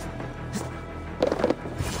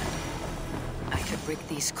 I could rig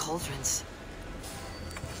these cauldrons.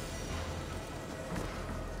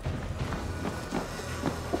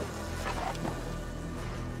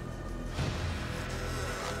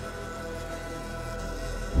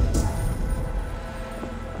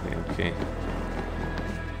 Okay.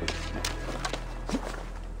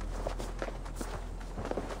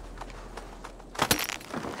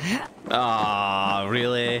 Ah,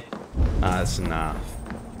 really? That's enough.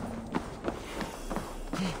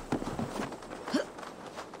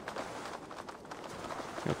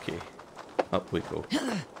 Okay, up we go.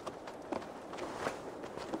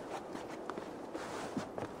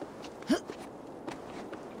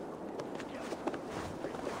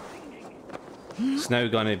 It's now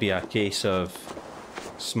going to be a case of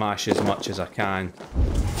smash as much as I can.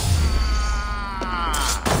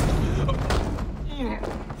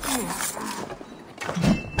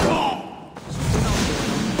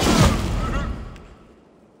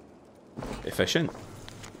 Efficient.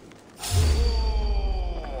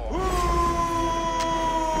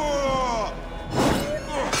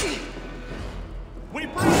 We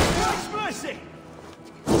bring Christ's mercy.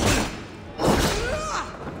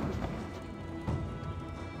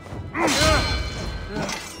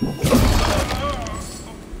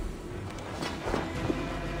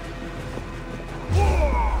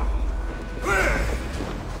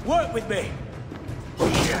 Work with me.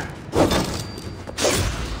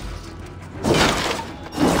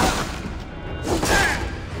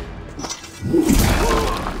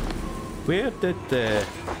 Where did the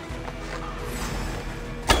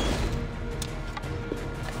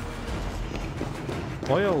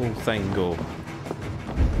oil thing go?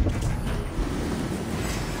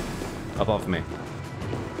 Above me.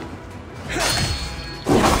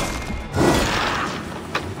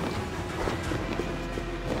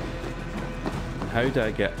 How do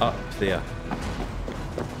I get up there?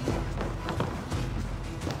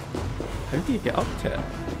 How do you get up to it?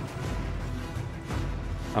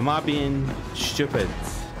 Am I being stupid?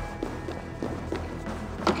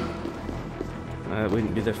 It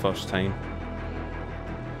wouldn't be the first time.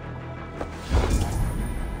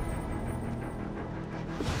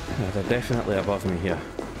 Yeah, they're definitely above me here.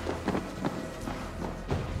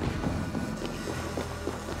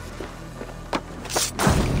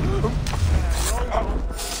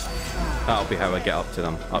 That'll be how I get up to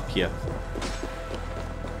them, up here.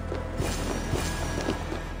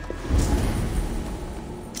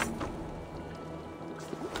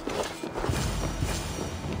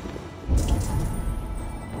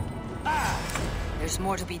 There's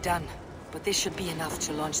more to be done, but this should be enough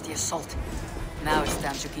to launch the assault. Now it's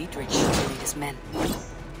down to Dietrich to lead his men.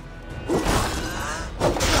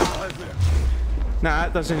 Nah,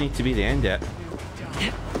 that doesn't need to be the end yet.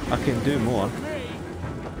 I can do more.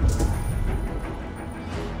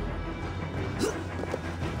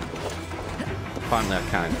 Apparently I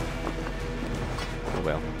can. Oh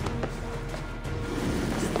well.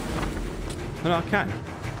 No, I can.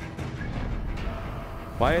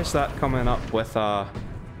 Why is that coming up with a...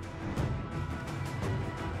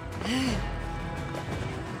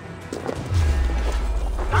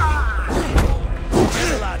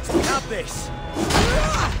 Hey lads, we have this!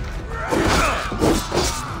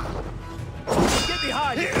 Get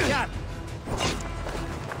behind if you can!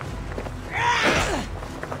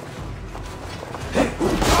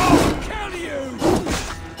 Oh, kill you!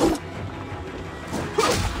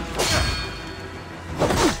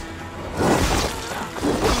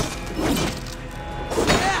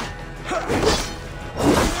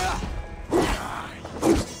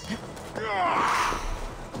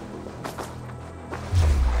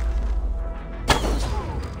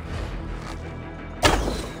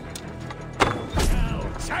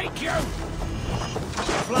 Take you!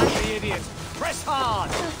 Flank the idiot! Press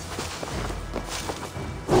hard!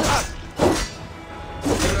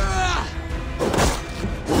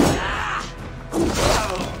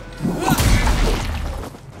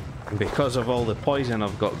 And because of all the poison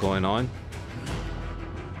I've got going on,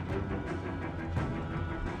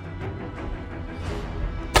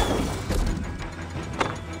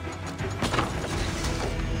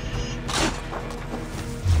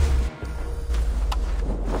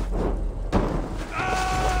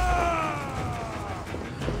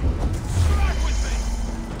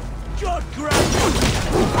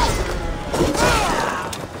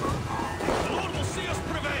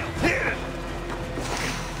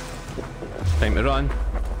 time to run.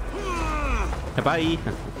 Bye.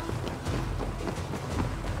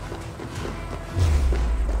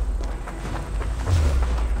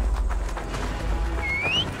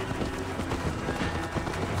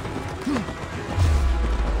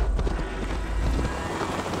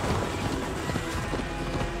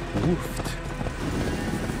 Woofed.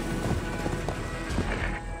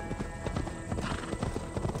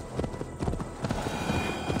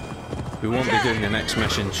 We won't be doing the next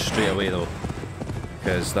mission straight away though,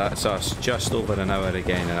 because that's us just over an hour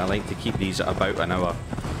again, and I like to keep these at about an hour,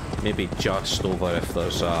 maybe just over if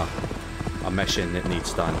there's a mission that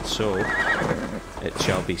needs done. So it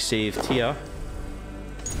shall be saved here,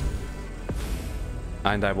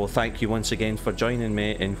 and I will thank you once again for joining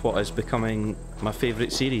me in what is becoming my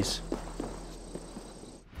favourite series.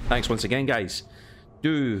 Thanks once again, guys.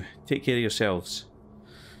 Do take care of yourselves.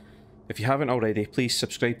 If you haven't already, please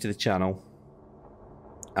subscribe to the channel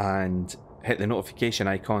and hit the notification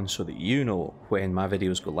icon so that you know when my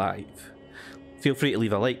videos go live. Feel free to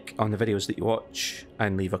leave a like on the videos that you watch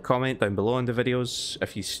and leave a comment down below on the videos.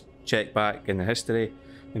 If you check back in the history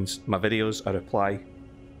in my videos, I reply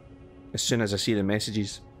as soon as I see the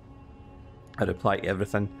messages. I reply to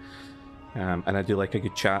everything, and I do like a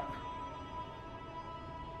good chat.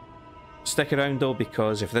 Stick around though,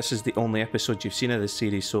 because if this is the only episode you've seen of this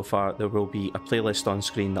series so far, there will be a playlist on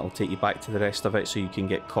screen that will take you back to the rest of it so you can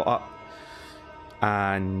get caught up.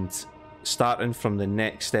 And starting from the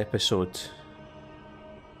next episode,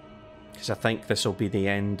 because I think this will be the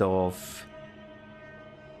end of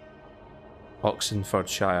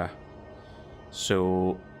Oxenfordshire,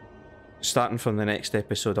 so starting from the next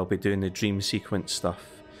episode I'll be doing the dream sequence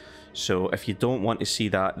stuff. So if you don't want to see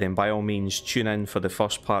that, then by all means tune in for the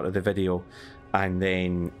first part of the video, and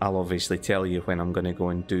then I'll obviously tell you when I'm going to go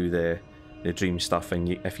and do the dream stuff. And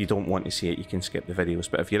if you don't want to see it, you can skip the videos.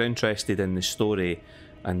 But if you're interested in the story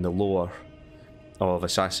and the lore of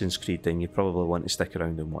Assassin's Creed, then you probably want to stick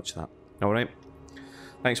around and watch that. Alright,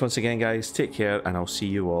 thanks once again guys, take care, and I'll see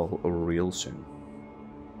you all real soon.